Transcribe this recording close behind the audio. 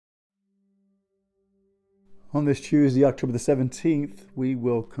On this Tuesday, October the 17th, we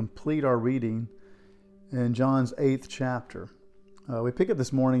will complete our reading in John's 8th chapter. We pick up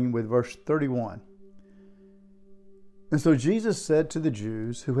this morning with verse 31. And so Jesus said to the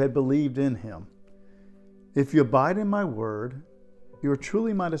Jews who had believed in him, "If you abide in my word, you are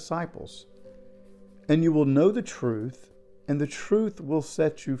truly my disciples, and you will know the truth, and the truth will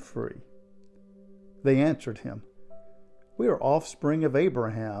set you free." They answered him, "We are offspring of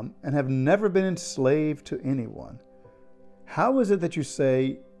Abraham and have never been enslaved to anyone. How is it that you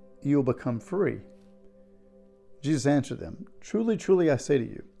say you will become free?" Jesus answered them, "Truly, truly, I say to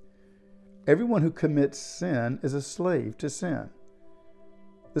you, everyone who commits sin is a slave to sin.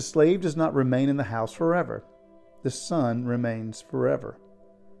 The slave does not remain in the house forever. The Son remains forever.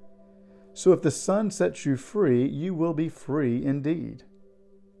 So if the Son sets you free, you will be free indeed.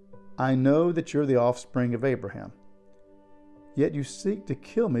 I know that you're the offspring of Abraham. Yet you seek to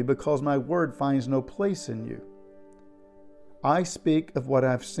kill me because my word finds no place in you. I speak of what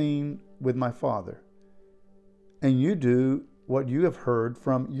I've seen with my Father, and you do what you have heard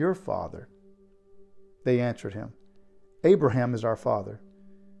from your father." They answered him, "Abraham is our father."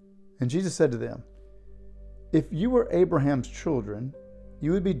 And Jesus said to them, "If you were Abraham's children,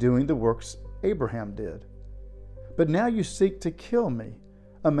 you would be doing the works Abraham did. But now you seek to kill me,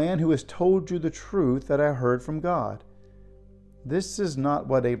 a man who has told you the truth that I heard from God. This is not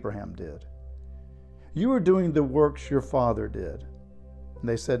what Abraham did. You are doing the works your father did." And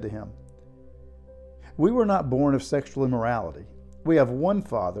they said to him, "We were not born of sexual immorality. We have one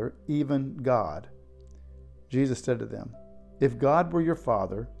Father, even God." Jesus said to them, "If God were your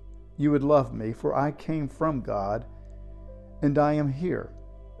Father, you would love me, for I came from God, and I am here.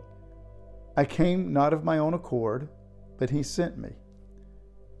 I came not of my own accord, but he sent me.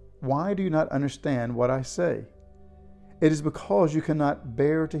 Why do you not understand what I say? It is because you cannot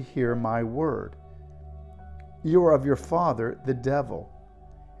bear to hear my word. You are of your father, the devil,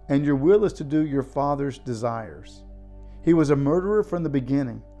 and your will is to do your father's desires. He was a murderer from the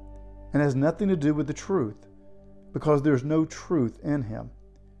beginning and has nothing to do with the truth, because there is no truth in him.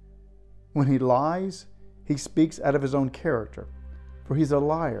 When he lies, he speaks out of his own character, for he's a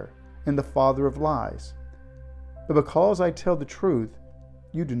liar and the father of lies. But because I tell the truth,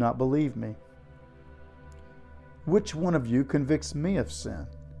 you do not believe me. Which one of you convicts me of sin?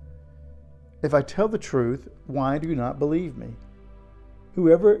 If I tell the truth, why do you not believe me?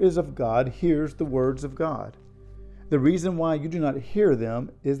 Whoever is of God hears the words of God. The reason why you do not hear them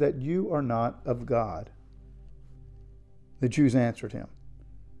is that you are not of God." The Jews answered him,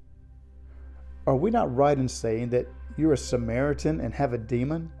 "Are we not right in saying that you're a Samaritan and have a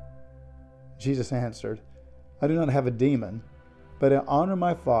demon?" Jesus answered, "I do not have a demon, but I honor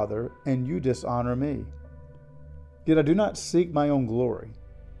my Father, and you dishonor me. Yet I do not seek my own glory.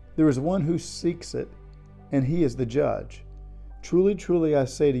 There is one who seeks it, and he is the judge. Truly, truly, I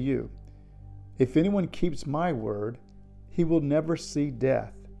say to you, if anyone keeps my word, he will never see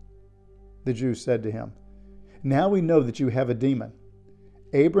death." The Jews said to him, "Now we know that you have a demon.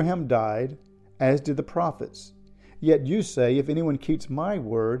 Abraham died, as did the prophets. Yet you say, if anyone keeps my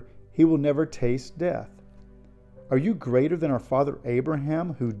word, he will never taste death. Are you greater than our father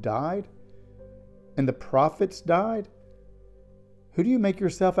Abraham, who died? And the prophets died? Who do you make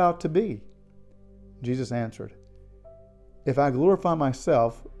yourself out to be?" Jesus answered, "If I glorify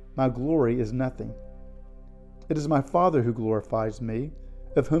myself, my glory is nothing. It is my Father who glorifies me,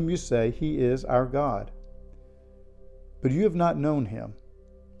 of whom you say he is our God. But you have not known him.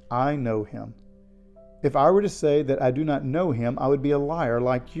 I know him. If I were to say that I do not know him, I would be a liar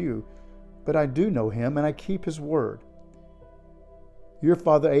like you. But I do know him, and I keep his word. Your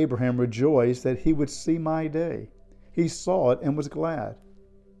father Abraham rejoiced that he would see my day. He saw it and was glad."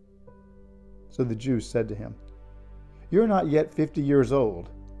 So the Jews said to him, "You're not yet 50 years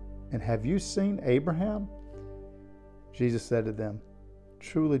old, and have you seen Abraham?" Jesus said to them,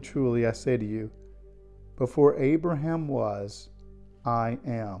 "Truly, truly, I say to you, before Abraham was, I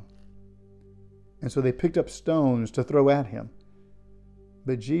am." And so they picked up stones to throw at him.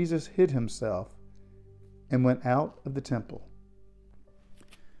 But Jesus hid himself and went out of the temple.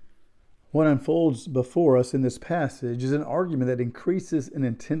 What unfolds before us in this passage is an argument that increases in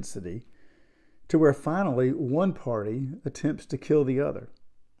intensity to where finally one party attempts to kill the other.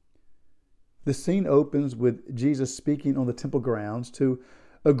 The scene opens with Jesus speaking on the temple grounds to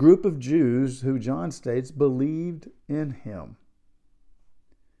a group of Jews who, John states, believed in him.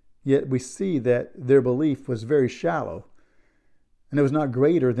 Yet we see that their belief was very shallow, and it was not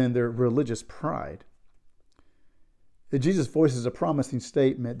greater than their religious pride. Jesus voices a promising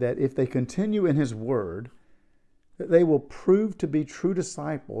statement that if they continue in his word, that they will prove to be true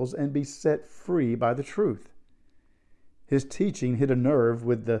disciples and be set free by the truth. His teaching hit a nerve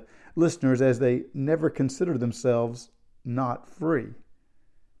with the listeners as they never considered themselves not free.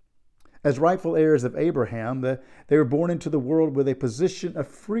 As rightful heirs of Abraham, they were born into the world with a position of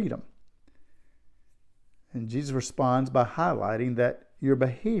freedom. And Jesus responds by highlighting that your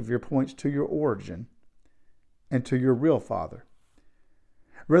behavior points to your origin and to your real father.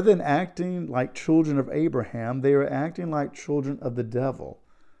 Rather than acting like children of Abraham, they are acting like children of the devil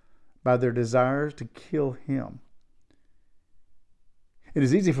by their desires to kill him. It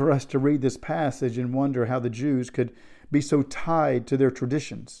is easy for us to read this passage and wonder how the Jews could be so tied to their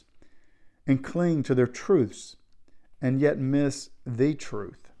traditions and cling to their truths and yet miss the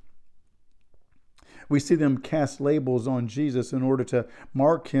truth. We see them cast labels on Jesus in order to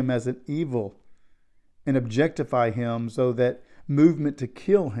mark him as an evil and objectify him so that movement to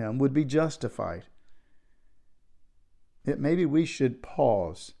kill him would be justified. Yet maybe we should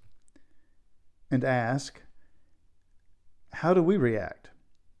pause and ask, how do we react?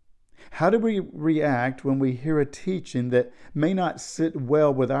 How do we react when we hear a teaching that may not sit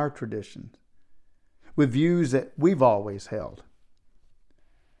well with our traditions, with views that we've always held?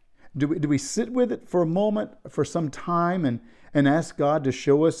 Do we sit with it for a moment, for some time, and ask God to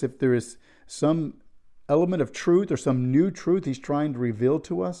show us if there is some element of truth or some new truth he's trying to reveal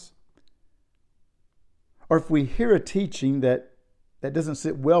to us? Or if we hear a teaching that doesn't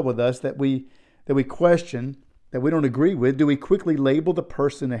sit well with us, that we question, that we don't agree with, do we quickly label the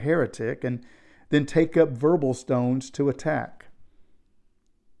person a heretic and then take up verbal stones to attack?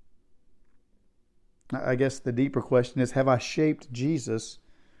 I guess the deeper question is, have I shaped Jesus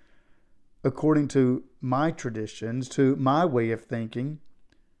according to my traditions, to my way of thinking?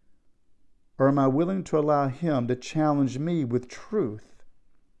 Or am I willing to allow him to challenge me with truth?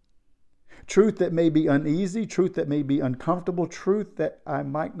 Truth that may be uneasy, truth that may be uncomfortable, truth that I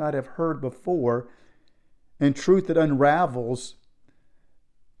might not have heard before, and truth that unravels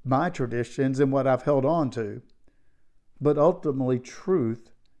my traditions and what I've held on to, but ultimately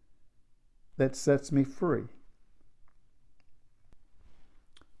truth that sets me free.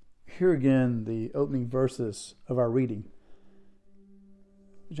 Here again, the opening verses of our reading.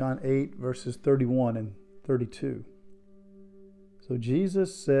 John 8, verses 31 and 32. So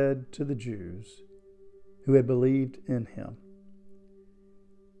Jesus said to the Jews who had believed in him,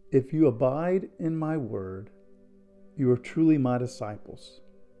 "If you abide in my word, you are truly my disciples,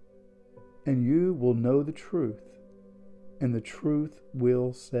 and you will know the truth, and the truth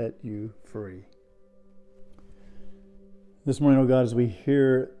will set you free." This morning, oh God, as we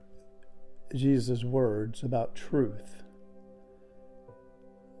hear Jesus' words about truth,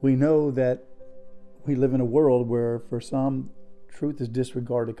 we know that we live in a world where for some, truth is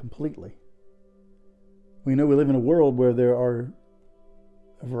disregarded completely. We know we live in a world where there are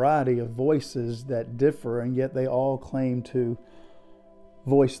a variety of voices that differ, and yet they all claim to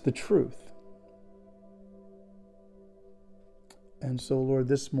voice the truth. And so, Lord,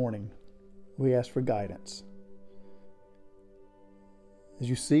 this morning we ask for guidance. As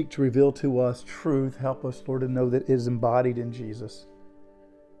you seek to reveal to us truth, help us, Lord, to know that it is embodied in Jesus.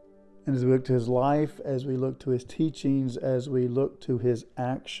 And as we look to his life, as we look to his teachings, as we look to his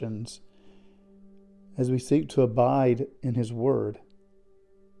actions, as we seek to abide in his word,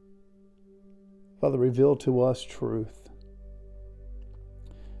 Father, reveal to us truth.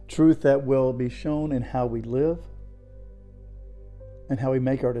 Truth that will be shown in how we live and how we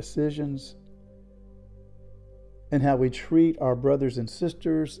make our decisions and how we treat our brothers and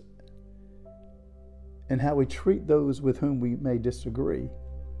sisters and how we treat those with whom we may disagree.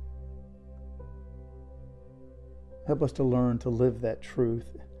 Help us to learn to live that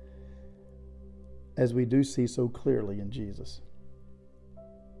truth as we do see so clearly in Jesus.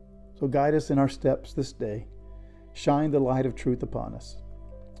 So guide us in our steps this day. Shine the light of truth upon us.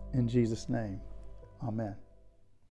 In Jesus' name, amen.